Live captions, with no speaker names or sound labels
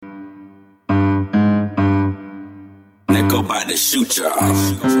nigga about to shoot y'all.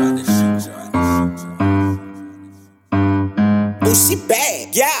 Oh, she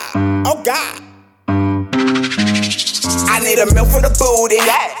bad, yeah, oh God. I need a MILF for the booty,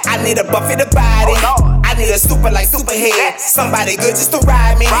 I need a buffy the body, I need a super like Superhead, somebody good just to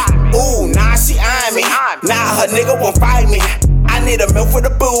ride me. Ooh, nah, she eyeing me, nah, her nigga won't fight me. I need a MILF for the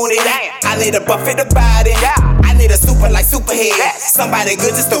booty, I need a buffy the body, I need a super like Superhead, somebody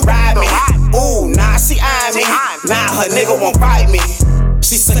good just to ride me. Ooh, nah, she eyeing me, nah, her nigga won't fight me.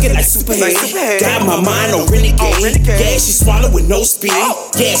 She suck it like Superhead, got my mind on renegade. Yeah, she swallow with no speed.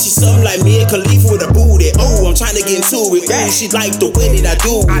 Yeah, she something like me and Khalifa with a booty. Oh, I'm trying to get into it. Ooh, she like the way that I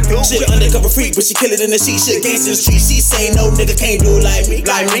do. She an undercover freak, but she kill it in the sheet. She against the street. She say no nigga can't do it like me.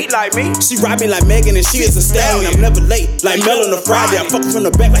 Like me. She ride me like Megan and she is a stallion. I'm never late, like Mel on a Friday. I'm fucking from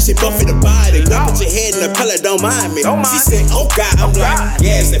the back like she buffy the body. Go put your head in the pillow, don't mind me. She said, oh God, I'm like,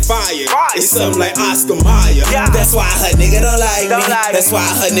 yeah, it's that fire. It's something like Oscar Mayer. That's why her nigga don't like me. That's why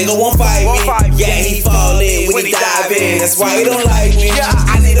her nigga won't fight me. Yeah, he fall in when he dive in. That's why he don't like me.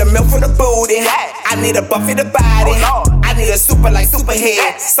 I need a MILF for the booty, I need a buffy the body, I need a super like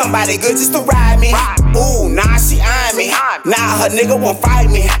Superhead, somebody good just to ride me. Ooh, nah, she eyeing me, nah, her nigga won't fight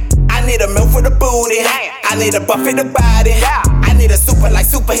me. I need a MILF for the booty, I need a buffy the body, I need a super like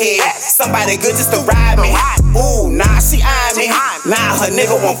Superhead, somebody good just to ride me. Ooh, nah, she eyeing me, nah, her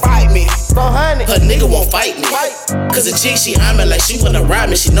nigga won't fight me. Her nigga won't fight me, cause the chick she eyeing me like she wanna ride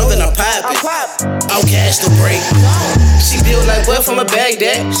me. She know that I'm poppin', I'm cash to break. She built like what from a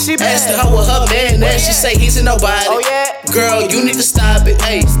Baghdad. Asked her with her man that. She say he's a nobody. Girl, you need to stop it.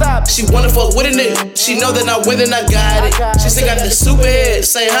 Hey, she wanna fuck with a nigga. She know that I'm winning, I got it. She say got the super head.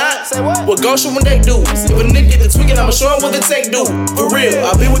 Say huh? Well, go show when they do. If a nigga get the tweaking, I'ma show him what the tech do. For real,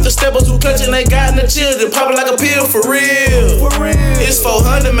 I be with the steppers who clutching they got in the children, popping like a pill. For real. It's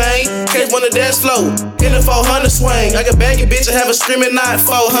 400, man. Catch one of dance flow in the 400 swing. I can bag it, bitch, and have a screaming not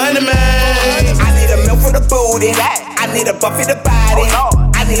 400, man. I need a MILF for the booty, I need a buffy the body,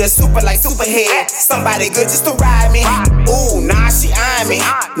 I need a super like Superhead, somebody good just to ride me. Ooh, nah, she eyeing me,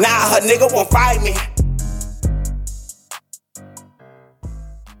 nah, her nigga won't fight me.